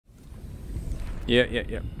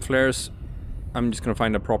Yeah. Flares. I'm just gonna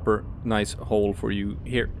find a proper nice hole for you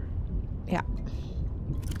here. Yeah.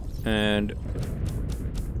 And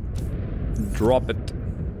drop it.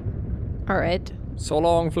 Alright. So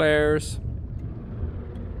long, flares.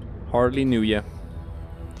 Hardly knew ya.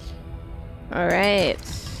 Alright.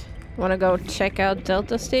 Wanna go check out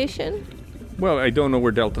Delta Station? Well, I don't know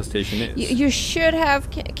where Delta Station is. You should have...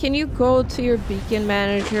 Can you go to your beacon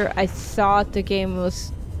manager? I thought the game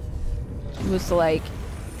was like...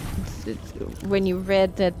 When you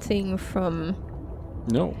read that thing from...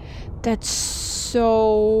 No. That's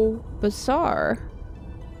so bizarre.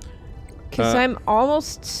 Because I'm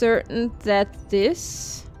almost certain that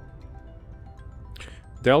this...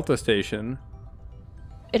 Delta Station.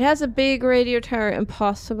 It has a big radio tower,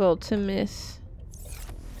 impossible to miss.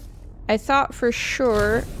 I thought for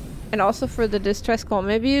sure, and also for the distress call,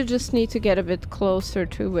 maybe you just need to get a bit closer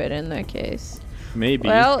to it in that case. Maybe.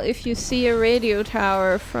 Well, if you see a radio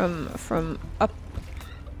tower from up...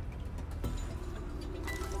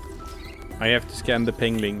 I have to scan the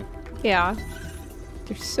pingling. Yeah.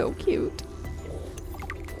 They're so cute.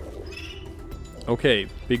 Okay,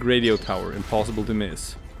 big radio tower, impossible to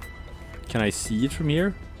miss. Can I see it from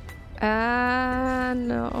here?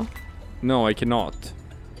 No. No, I cannot.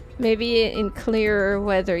 Maybe in clearer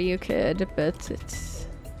weather you could, but it's...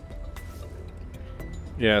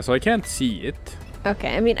 Yeah, so I can't see it.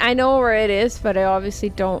 Okay, I mean, I know where it is, but I obviously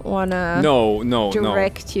don't wanna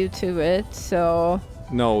direct you to it, so...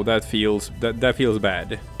 No, that feels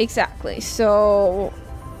bad. Exactly, so...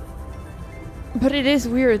 But it is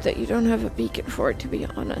weird that you don't have a beacon for it, to be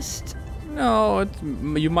honest. No,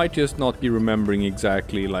 you might just not be remembering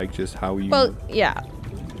exactly, like, just how you... Well, yeah.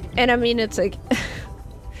 And I mean, it's like...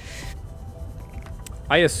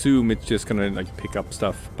 I assume it's just gonna, like, pick up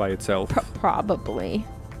stuff by itself. Probably.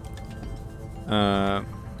 Alright,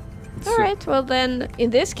 well then, in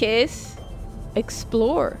this case,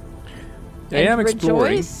 explore. I am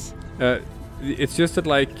exploring. Rejoice. It's just that,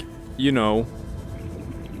 like, you know...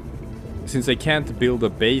 Since I can't build a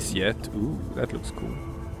base yet... Ooh, that looks cool.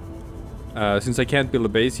 Since I can't build a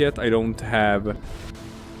base yet, I don't have...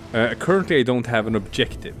 currently I don't have an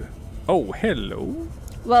objective. Oh, hello.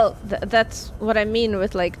 Well, that's what I mean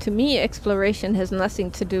with, like, to me, exploration has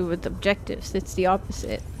nothing to do with objectives. It's the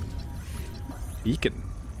opposite. Beacon.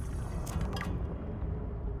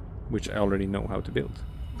 Which I already know how to build.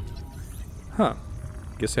 Huh.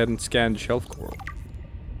 Guess I hadn't scanned shelf coral.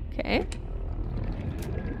 Okay.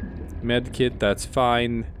 Medkit, that's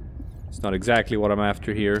fine. It's not exactly what I'm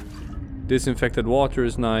after here. Disinfected water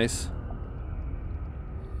is nice.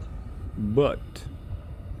 But...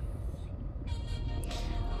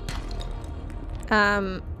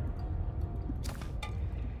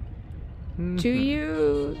 Do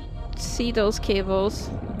you see those cables?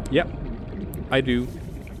 Yep, I do.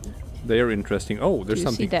 They are interesting. Oh, there's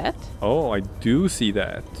something. Do you see that? Oh, I do see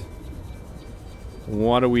that.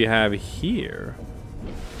 What do we have here?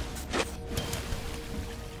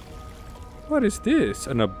 What is this?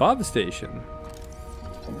 An above station.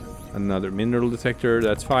 Another mineral detector.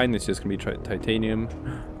 That's fine. It's just gonna be titanium.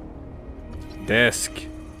 Desk.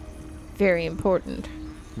 Very important.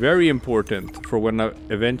 Very important for when I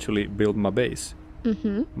eventually build my base.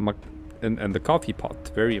 Mm-hmm. And the coffee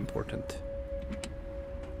pot. Very important.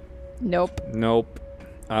 Nope. Nope.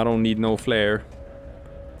 I don't need no flare.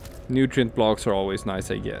 Nutrient blocks are always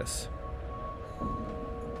nice, I guess.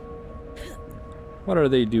 What are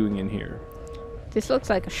they doing in here? This looks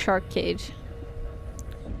like a shark cage.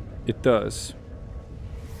 It does.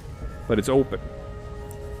 But it's open.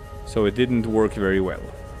 So it didn't work very well.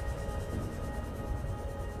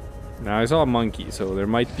 Now I saw a monkey, so there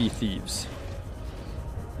might be thieves.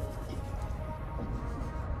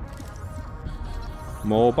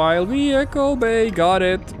 Mobile vehicle bay, got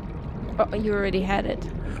it. Oh, you already had it.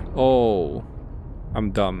 Oh, I'm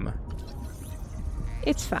dumb.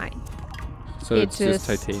 It's fine. So it's just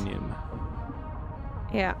titanium.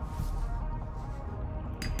 Yeah.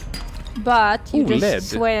 But you Ooh, just lead.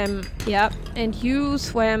 swam, yep, and you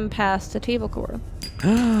swam past the table coral.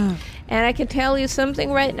 And I can tell you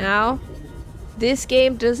something right now. This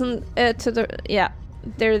game doesn't, yeah,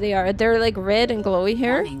 there they are. They're like red and glowy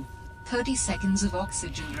here. 30 seconds of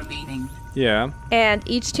oxygen remaining. Yeah. And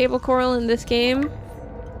each table coral in this game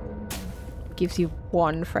gives you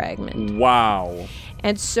 1 fragment. Wow.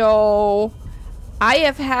 And so I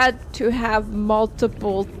have had to have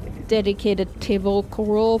multiple dedicated table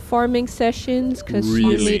coral farming sessions because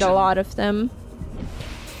you need a lot of them.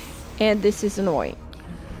 And this is annoying.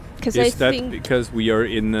 Is that because we are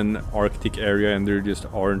in an Arctic area and there just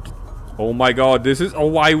aren't... Oh my god, this is... Oh,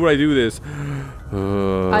 why would I do this?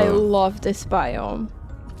 I love this biome.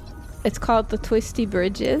 It's called the Twisty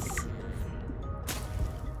Bridges.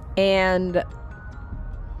 And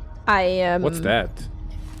I am... What's that?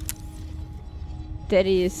 That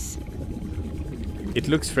is... It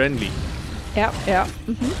looks friendly. Yeah.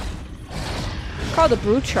 Called the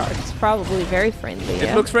Brute Shark. It's probably very friendly.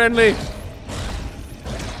 It looks friendly.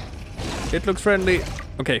 It looks friendly.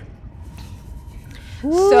 Okay.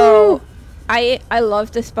 So, I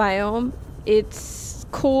love this biome. It's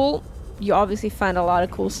cool. You obviously find a lot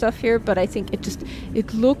of cool stuff here, but I think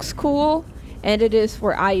it looks cool, and it is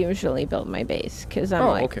where I usually build my base, because I'm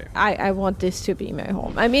okay. I want this to be my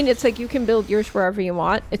home. I mean, it's like you can build yours wherever you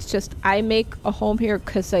want. It's just I make a home here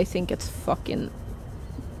because I think it's fucking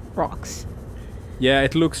rocks. Yeah,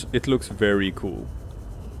 it looks very cool.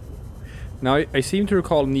 Now, I seem to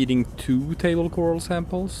recall needing 2 table coral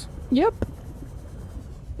samples. Yep.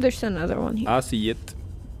 There's another one here. I see it.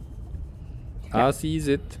 I sees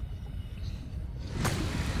it.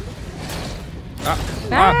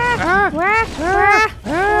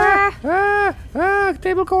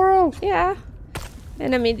 Table coral. Yeah.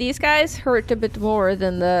 And I mean, these guys hurt a bit more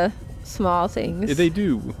than the small things. Yeah, they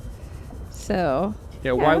do. So.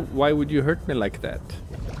 Yeah, why would you hurt me like that?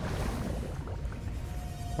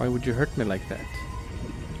 Why would you hurt me like that?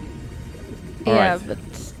 Yeah, right. but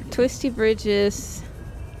Twisty Bridges.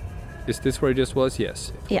 Is this where it just was?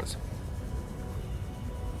 Yes, it was.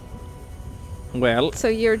 Well. So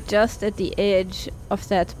you're just at the edge of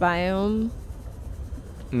that biome.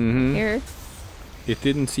 Here. It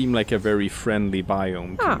didn't seem like a very friendly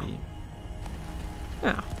biome to me.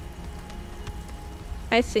 Oh.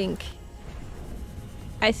 I think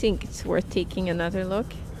it's worth taking another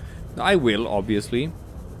look. I will, obviously.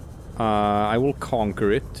 I will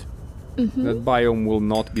conquer it. That biome will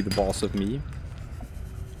not be the boss of me.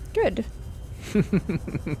 Good.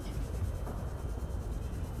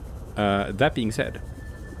 That being said,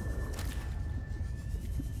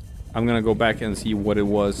 I'm gonna go back and see what it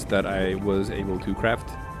was that I was able to craft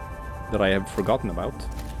that I have forgotten about.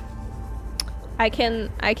 I can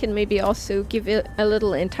maybe also give it a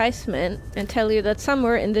little enticement and tell you that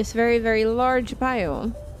somewhere in this very, very large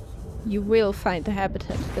biome, you will find the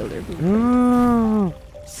habitat builder blueprint.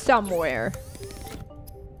 Somewhere.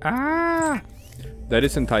 That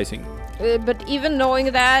is enticing. But even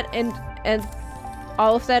knowing that and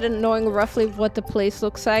all of that and knowing roughly what the place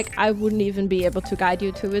looks like, I wouldn't even be able to guide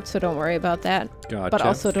you to it, so don't worry about that. Gotcha. But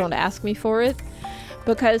also don't ask me for it.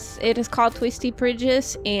 Because it is called Twisty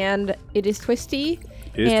Bridges, and it is twisty.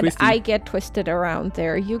 I get twisted around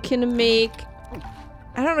there. You can make...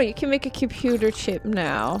 I don't know, you can make a computer chip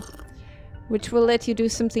now. Which will let you do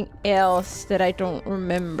something else that I don't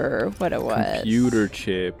remember what it was. Computer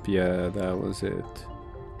chip, yeah, that was it.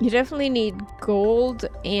 You definitely need gold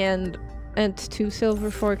and 2 silver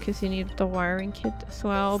for it, because you need the wiring kit as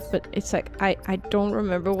well. But it's like, I don't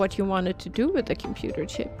remember what you wanted to do with the computer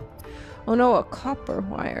chip. Oh no, a copper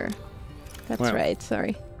wire. That's right,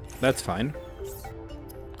 sorry. That's fine.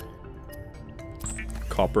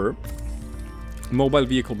 Copper. Mobile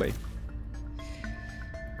vehicle bay.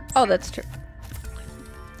 Oh, that's true.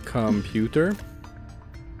 Computer.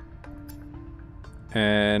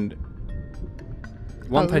 And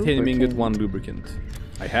 1 titanium ingot, 1 lubricant.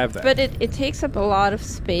 I have that. But it takes up a lot of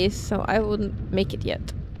space, so I wouldn't make it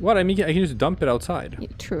yet. What? I mean, I can just dump it outside. Yeah,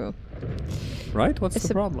 true. Right? What's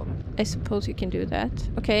the problem? I suppose you can do that.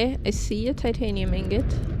 Okay, I see a titanium ingot.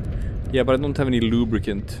 Yeah, but I don't have any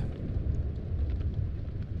lubricant.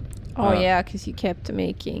 Oh yeah, because you kept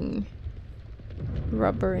making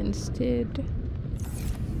rubber instead.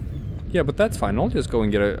 Yeah, but that's fine. I'll just go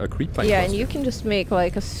and get a creep pipe. Yeah, and you can just make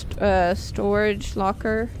like a storage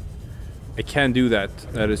locker. I can do that.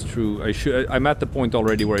 That is true. I'm at the point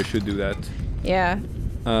already where I should do that. Yeah.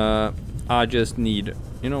 I just need...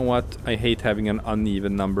 You know what? I hate having an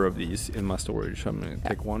uneven number of these in my storage. I'm gonna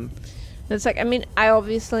take 1. It's like, I mean, I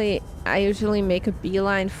usually make a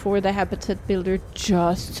beeline for the habitat builder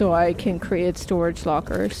just so I can create storage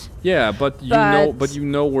lockers. Yeah, but you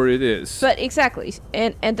know where it is. But exactly,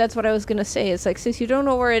 and that's what I was gonna say. It's like, since you don't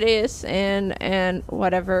know where it is and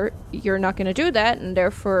whatever, you're not gonna do that, and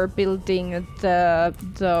therefore building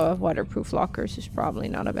the waterproof lockers is probably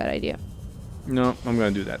not a bad idea. No, I'm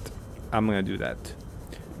gonna do that. I'm gonna do that.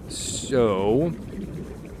 So,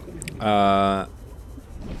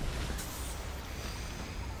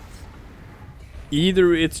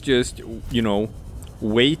 either it's just, you know,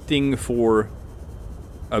 waiting for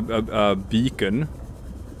a beacon,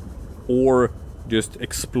 or just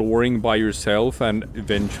exploring by yourself and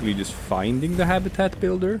eventually just finding the habitat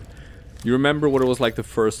builder. You remember what it was like the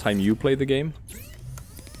first time you played the game?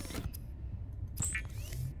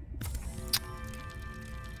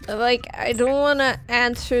 Like, I don't want to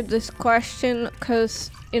answer this question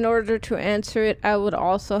because in order to answer it, I would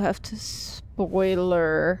also have to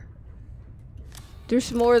spoiler.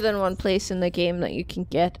 There's more than one place in the game that you can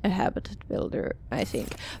get a habitat builder, I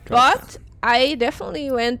think. Gotcha. But I definitely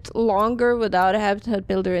went longer without a habitat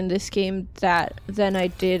builder in this game than I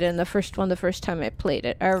did in the first one the first time I played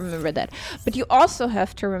it. I remember that. But you also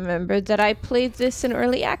have to remember that I played this in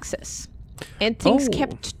early access. And things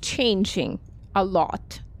kept changing a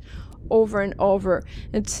lot over and over.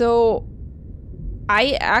 And so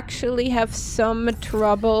I actually have some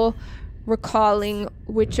trouble recalling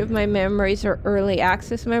which of my memories are early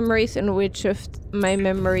access memories and which of my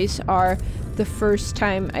memories are the first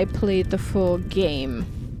time I played the full game.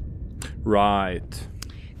 Right.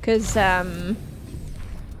 Because the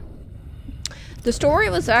story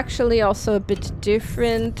was actually also a bit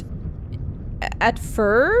different at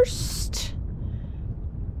first.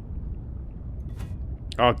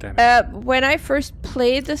 Oh, damn it. When I first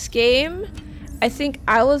played this game, I think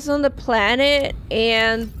I was on the planet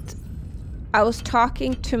and I was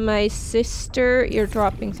talking to my sister. You're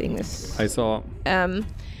dropping things. I saw.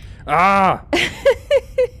 Ah!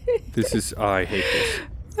 This is. Oh, I hate this.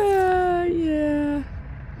 Yeah.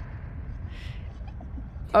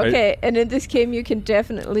 Okay, and in this game you can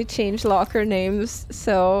definitely change locker names.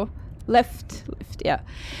 So, left, yeah.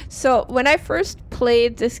 So, when I first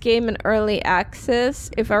played this game in early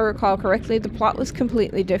access, if I recall correctly, the plot was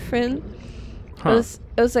completely different. Huh.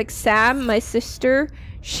 It was like Sam, my sister.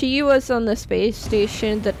 She was on the space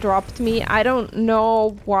station that dropped me. I don't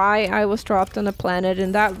know why I was dropped on a planet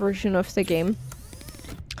in that version of the game.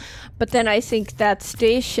 But then I think that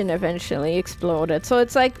station eventually exploded. So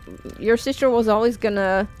it's like your sister was always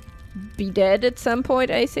gonna be dead at some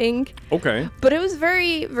point, I think. Okay. But it was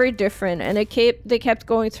very, very different. And they kept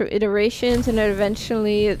going through iterations, and then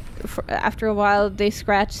eventually, after a while, they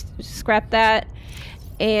scrapped that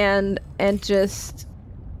and just...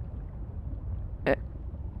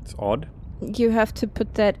 It's odd. You have to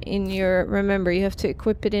put that in your... Remember, you have to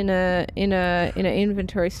equip it in a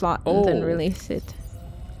inventory slot and then release it.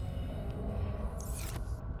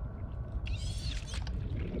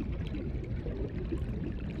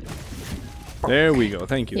 There we go.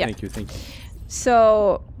 Thank you. Yeah. Thank you. Thank you.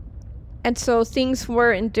 So things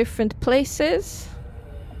were in different places.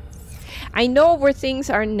 I know where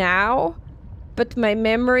things are now, but my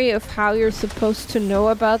memory of how you're supposed to know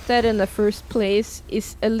about that in the first place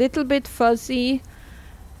is a little bit fuzzy,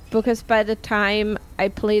 because by the time I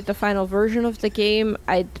played the final version of the game,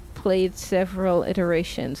 I'd played several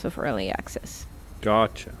iterations of early access.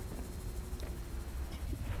 Gotcha.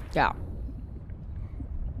 Yeah.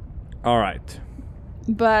 All right.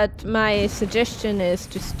 But my suggestion is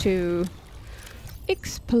just to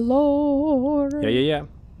explore. Yeah.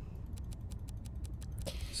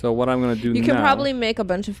 So what I'm gonna do now... You can probably make a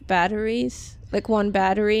bunch of batteries, like one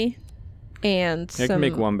battery, and I can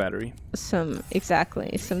make one battery. Some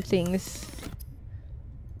things.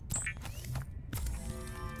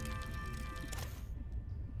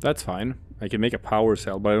 That's fine. I can make a power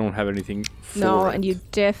cell, but I don't have anything for No, it. and you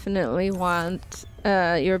definitely want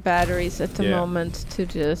your batteries at the moment to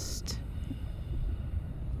just...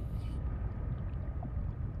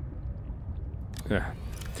 Yeah.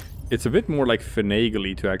 It's a bit more like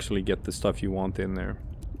finagly to actually get the stuff you want in there.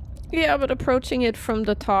 Yeah, but approaching it from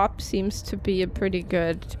the top seems to be a pretty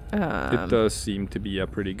good... It does seem to be a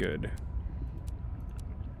pretty good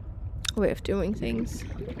way of doing things.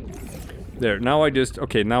 There, now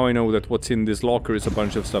now I know that what's in this locker is a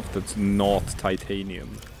bunch of stuff that's not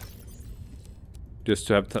titanium. Just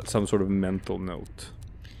to have some sort of mental note.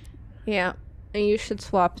 Yeah, and you should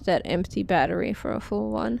swap that empty battery for a full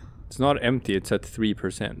one. It's not empty, it's at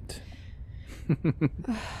 3%.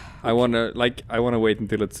 I wanna wait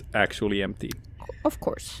until it's actually empty. Of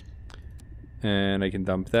course. And I can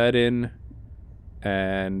dump that in.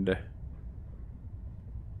 And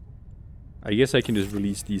I guess I can just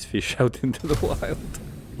release these fish out into the wild.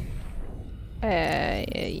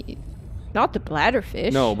 Not the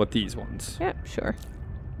bladderfish. No, but these ones. Yeah, sure.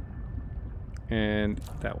 And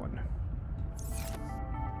that one.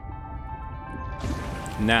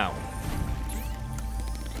 Now,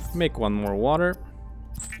 make one more water.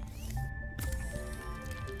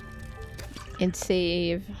 And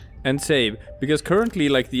save. And save. Because currently,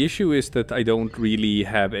 like, the issue is that I don't really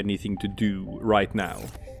have anything to do right now.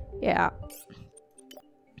 Yeah.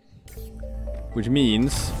 Which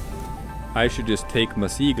means I should just take my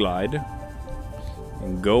sea glide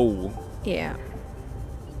and go. Yeah.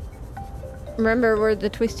 Remember where the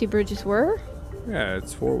twisty bridges were? Yeah,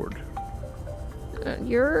 it's forward.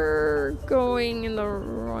 You're going in the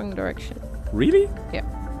wrong direction. Really? Yeah.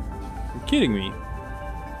 You're kidding me.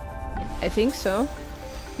 I think so.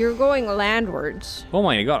 You're going landwards. Oh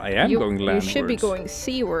my god, I am going landwards. You should be going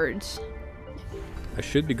seawards. I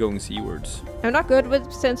should be going seawards. I'm not good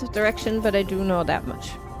with sense of direction, but I do know that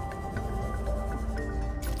much.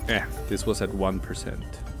 Yeah, this was at 1%.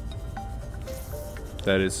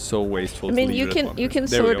 That is so wasteful. I mean, to leave you can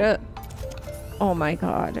There we sort go. of. Oh my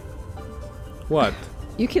god. What?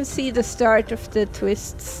 You can see the start of the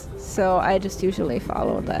twists, so I just usually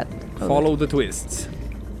follow that. Follow the twists.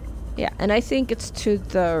 Yeah, and I think it's to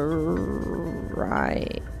the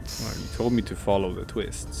right. Well, you told me to follow the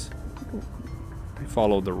twists. I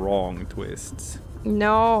follow the wrong twists.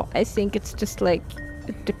 No, I think it's just like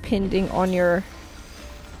depending on your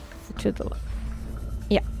to the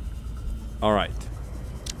yeah. All right.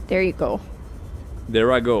 There you go.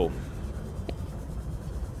 There I go.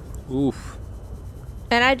 Oof.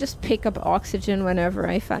 And I just pick up oxygen whenever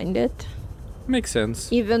I find it. Makes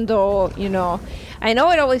sense. Even though, you know, I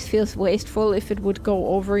know it always feels wasteful if it would go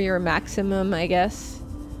over your maximum, I guess.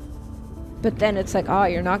 But then it's like, oh,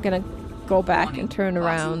 you're not gonna go back Warning, and turn passing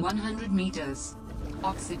around. 100 meters.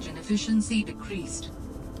 Oxygen efficiency decreased.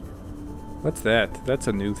 What's that? That's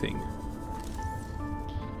a new thing.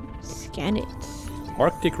 Scan it.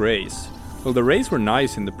 Arctic rays. Well, the rays were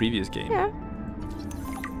nice in the previous game. Yeah.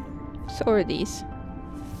 So are these.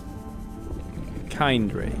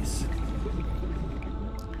 Kind rays.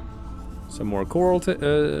 Some more coral.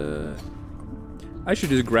 I should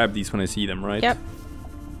just grab these when I see them, right? Yep.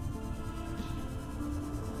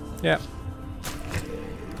 Yeah.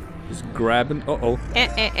 Just grabbing. Uh-oh.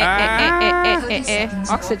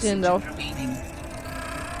 Oxygen, though. Remaining.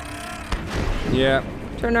 Yeah.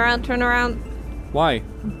 Turn around, turn around. Why?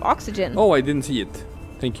 Oxygen. Oh, I didn't see it.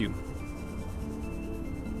 Thank you.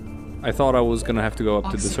 I thought I was gonna have to go up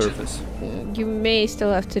to the Oxygen. surface. You may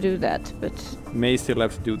still have to do that, but May still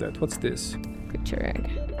have to do that. What's this? picture egg.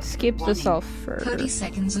 Skip the Warning, sulfur. 30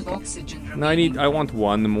 seconds of oxygen remaining. No, I want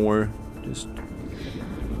one more. Just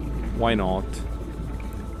why not?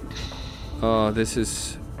 This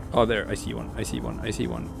is. Oh, there. I see one. I see one. I see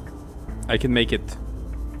one. I can make it.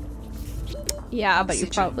 Yeah, but you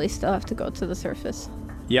Oxygen. probably still have to go to the surface.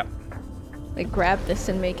 Yeah. Like grab this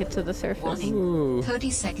and make it to the surface. Warning, Ooh. 30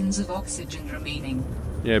 seconds of oxygen remaining.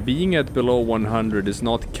 Yeah, being at below 100 is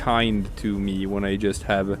not kind to me when I just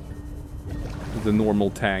have the normal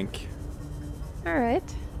tank. All right.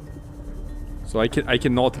 So I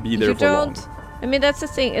cannot be there You for long. don't. I mean, that's the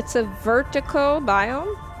thing. It's a vertical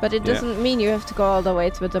biome, but it Yeah. doesn't mean you have to go all the way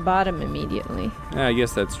to the bottom immediately. Yeah, I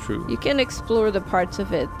guess that's true. You can explore the parts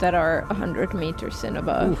of it that are 100 meters and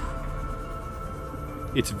above. Oof.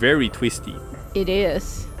 It's very twisty. It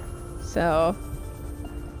is. So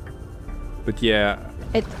But yeah,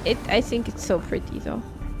 I think it's so pretty though.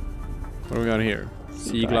 what do we got here?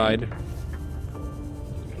 Sea glide. glide.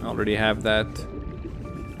 I already have that.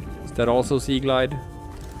 Is that also sea glide?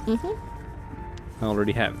 Mhm. I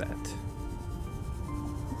already have that.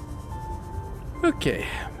 Okay.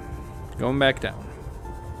 Going back down.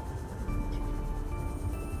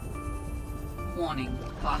 Warning,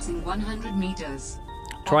 passing 100 meters.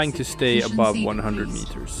 Trying to Oxygen stay above efficiency 100 decreased.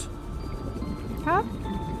 meters. Huh?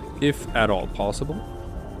 If at all possible.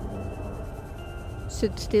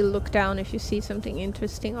 Should still look down if you see something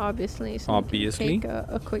interesting, obviously. So you can Obviously. take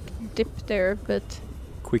a quick dip there, but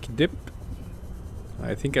Quick dip.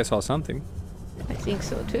 I think I saw something. I think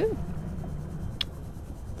so too.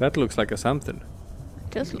 That looks like a something.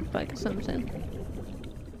 It does look like something.